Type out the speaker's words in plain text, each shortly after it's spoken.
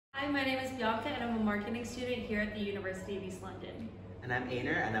my name is Bianca and I'm a marketing student here at the University of East London. And I'm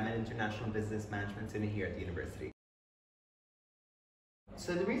Aner and I'm an international business management student here at the university.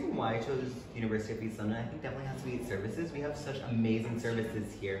 So the reason why I chose University of East London, I think definitely has to be its services. We have such amazing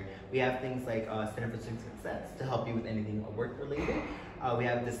services here. We have things like Center for Student Success to help you with anything work related. We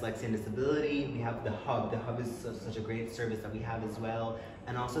have dyslexia and disability. We have the Hub. The Hub is such a great service that we have as well.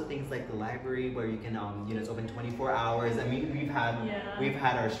 And also things like the library where you can, it's open 24 hours. I mean, we've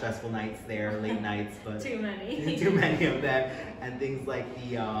had our stressful nights there, late nights, but too many. Too many of them. And things like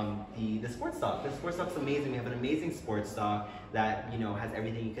the sports doc. The sports doc's amazing. We have an amazing sports doc that has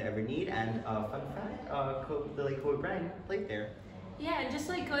everything you could ever need. And fun fact, the Kobe Bryant played there. Yeah, and just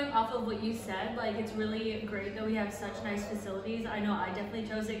like going off of what you said, like it's really great that we have such nice facilities. I know I definitely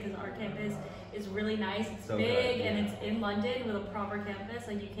chose it because our campus is really nice. It's so big good, and it's in London with a proper campus.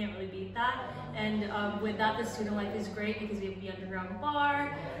 Like you can't really beat that. And with that, the student life is great because we have the underground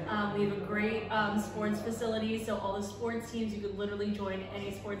bar. We have a great sports facility. So all the sports teams, you could literally join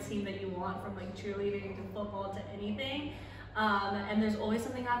any sports team that you want, from like cheerleading to football to anything. And there's always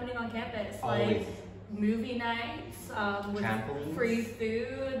something happening on campus. Always. Like movie nights, with trampolines, free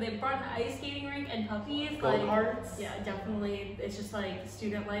food. They brought an ice skating rink and puppies. Go-karts. Yeah, definitely. It's just like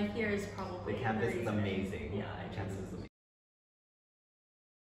student life here is probably the campus is amazing. Yeah, the campus is amazing.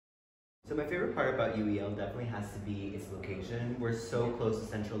 So my favorite part about UEL definitely has to be its location. We're so close to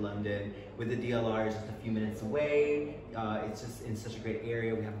central London. With the DLR, it's just a few minutes away. It's just in such a great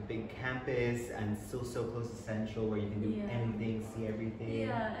area. We have a big campus and still so close to central where you can do anything, see everything.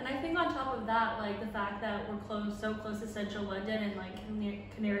 Yeah, and I think on top of that, like the fact that we're so close to central London and like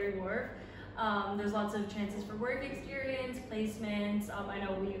Canary Wharf, there's lots of chances for work experience, placements. I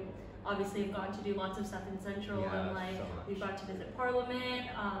know we obviously have gotten to do lots of stuff in Central, and like we've got to visit Parliament,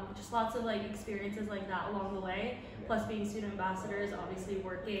 just lots of like experiences like that along the way. Plus being student ambassadors, obviously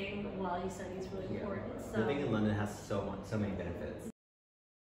working while you study is really important. So living in London has so many benefits.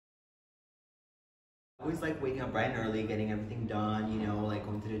 I always like waking up bright and early, getting everything done, like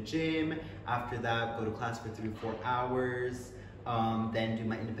going to the gym. After that, go to class for 3 to 4 hours. Then do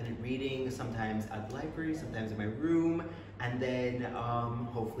my independent reading, sometimes at the library, sometimes in my room, and then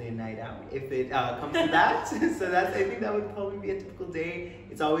hopefully a night out if it comes to that. So I think that would probably be a typical day.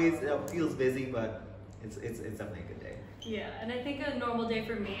 It's always feels busy, but it's definitely a good day. Yeah, and I think a normal day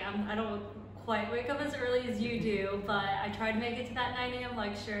for me, I don't quite wake up as early as you do, but I try to make it to that 9 a.m.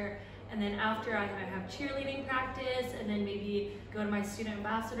 lecture. And then after I have cheerleading practice, and then maybe go to my student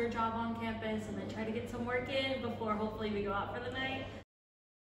ambassador job on campus, and then try to get some work in before hopefully we go out for the night.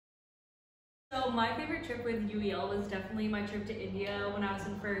 So my favorite trip with UEL was definitely my trip to India when I was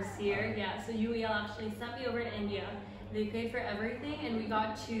in first year. Yeah, so UEL actually sent me over to India. They paid for everything, and we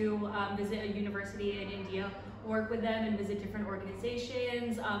got to visit a university in India, work with them and visit different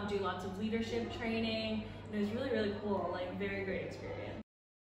organizations, do lots of leadership training. And it was really, really cool, like very great experience.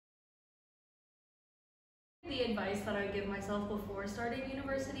 The advice that I give myself before starting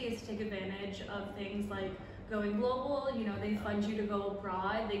university is to take advantage of things like going global. They fund you to go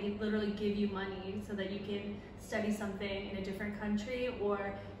abroad. They literally give you money so that you can study something in a different country,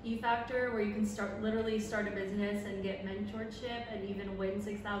 or E-Factor, where you can literally start a business and get mentorship and even win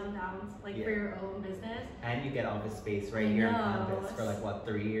 £6,000 for your own business. And you get office space right here on campus for like what,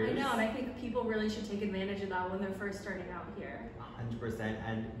 3 years? I know, and I think people really should take advantage of that when they're first starting out here. 100%.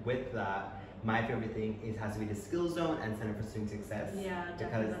 And with that, my favorite thing has to be the Skills Zone and Center for Student Success. Yeah,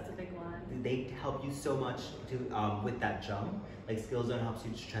 definitely, that's a big one. They help you so much with that jump. Like Skills Zone helps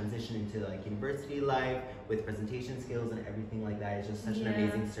you to transition into like university life with presentation skills and everything like that. It's just such an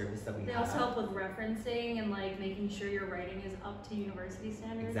amazing service that we have. They also help with referencing and like making sure your writing is up to university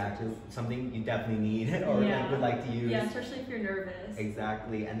standards. Exactly, something you definitely need or would like to use. Yeah, especially if you're nervous.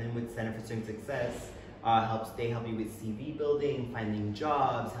 Exactly, and then with Center for Student Success, they help you with CV building, finding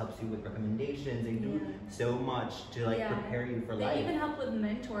jobs, helps you with recommendations. They do so much to like prepare you for life. They even help with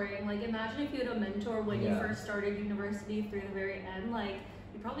mentoring. Like imagine if you had a mentor when you first started university through the very end, like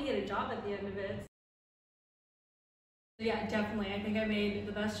you'd probably get a job at the end of it. Yeah, definitely. I think I made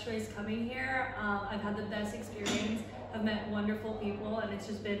the best choice coming here. I've had the best experience. I've met wonderful people, and it's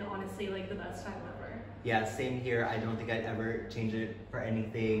just been honestly like the best time ever. Yeah, same here. I don't think I'd ever change it for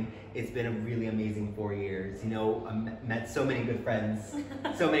anything. It's been a really amazing 4 years. I met so many good friends,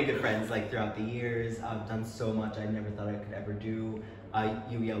 like throughout the years. I've done so much I never thought I could ever do.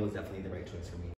 UEL was definitely the right choice for me.